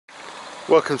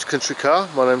Welcome to Country Car,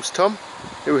 my name's Tom.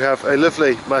 Here we have a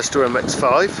lovely Mazda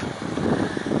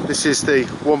MX-5. This is the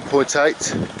 1.8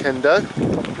 Kendo.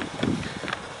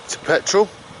 It's a petrol.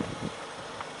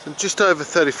 It's just over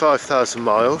 35,000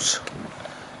 miles.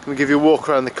 I'm going to give you a walk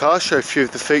around the car, show a few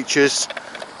of the features,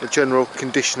 the general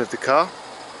condition of the car.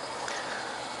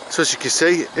 So as you can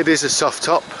see, it is a soft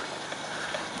top.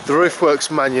 The roof works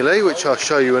manually, which I'll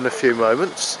show you in a few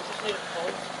moments.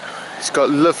 It's got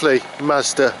lovely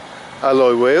Mazda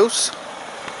alloy wheels.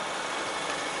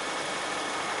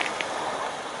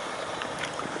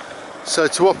 So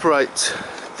to operate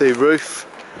the roof,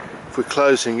 if we're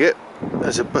closing it,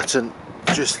 there's a button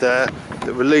just there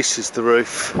that releases the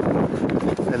roof,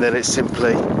 and then it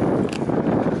simply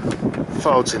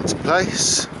folds into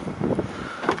place.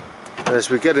 And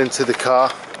as we get into the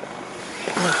car,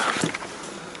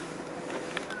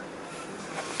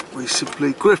 we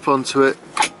simply grip onto it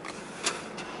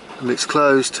and it's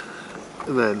closed,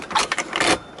 and then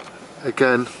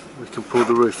again we can pull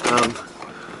the roof down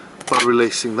by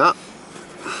releasing that.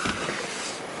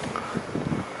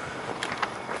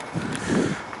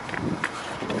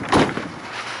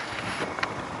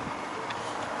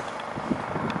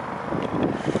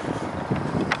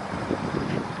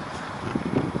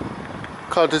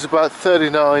 Car does about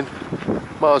 39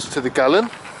 miles to the gallon.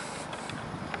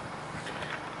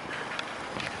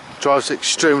 Drives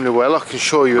extremely well, I can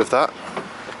assure you of that.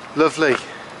 Lovely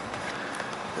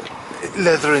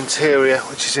leather interior,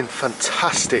 which is in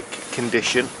fantastic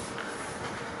condition.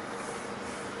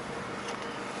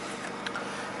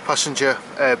 Passenger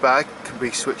airbag can be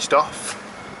switched off.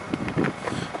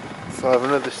 If I have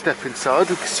another step inside,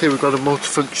 we can see we've got a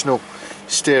multifunctional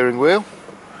steering wheel,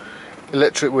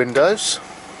 electric windows,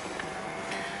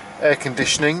 air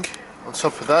conditioning. On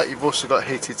top of that, you've also got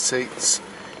heated seats.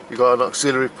 You've got an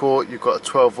auxiliary port, you've got a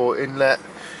 12-volt inlet,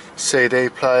 CD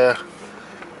player.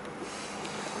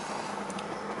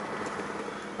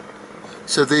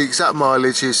 So the exact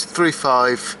mileage is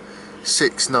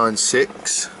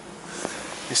 35696.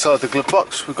 Inside the glove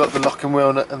box we've got the locking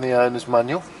wheel nut and the owner's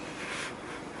manual.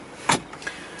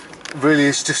 It really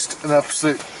is just an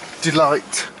absolute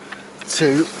delight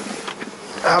to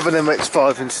have an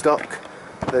MX-5 in stock.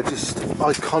 They're just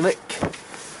iconic.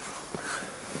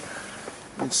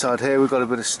 Inside here we've got a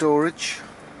bit of storage,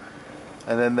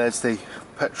 and then there's the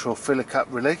petrol filler cap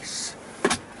release,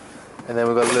 and then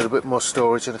we've got a little bit more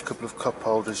storage and a couple of cup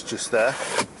holders just there.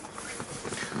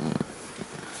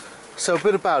 So a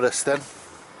bit about us then.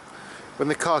 When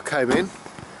the car came in,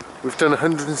 we've done a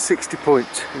 160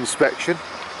 point inspection.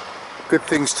 Good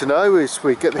things to know is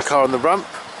we get the car on the ramp,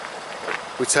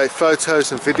 we take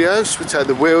photos and videos, we take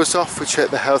the wheels off, we check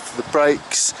the health of the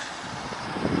brakes,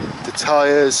 the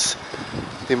tyres,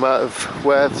 the amount of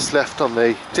wear that's left on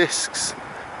the discs.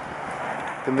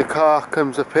 Then the car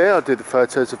comes up here, I'll do the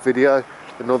photos and video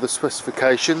and all the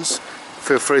specifications.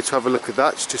 Feel free to have a look at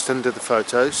that, it's just under the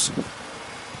photos.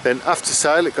 Then after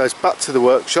sale it goes back to the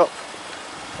workshop,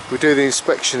 we do the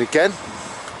inspection again.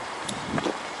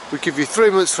 We give you 3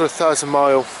 months for a 1,000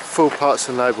 mile full parts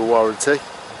and labour warranty.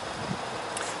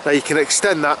 Now you can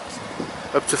extend that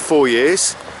up to 4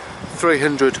 years,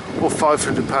 £300 or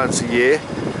 £500 a year,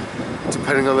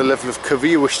 depending on the level of cover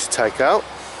you wish to take out.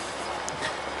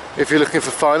 If you're looking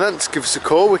for finance, give us a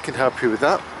call, we can help you with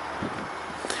that.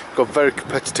 We've got very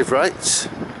competitive rates.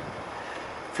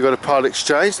 If you've got a part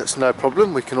exchange, that's no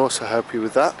problem, we can also help you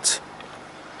with that.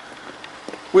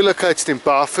 We're located in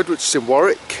Barford, which is in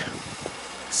Warwick,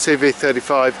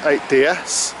 CV35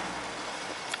 8DS.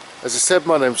 As I said,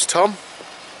 my name's Tom,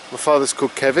 my father's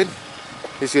called Kevin,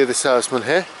 he's the other salesman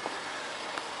here.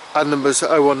 Our number's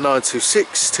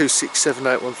 01926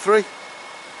 267813.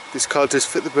 This car does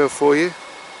fit the bill for you.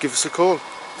 Give us a call.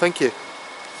 Thank you.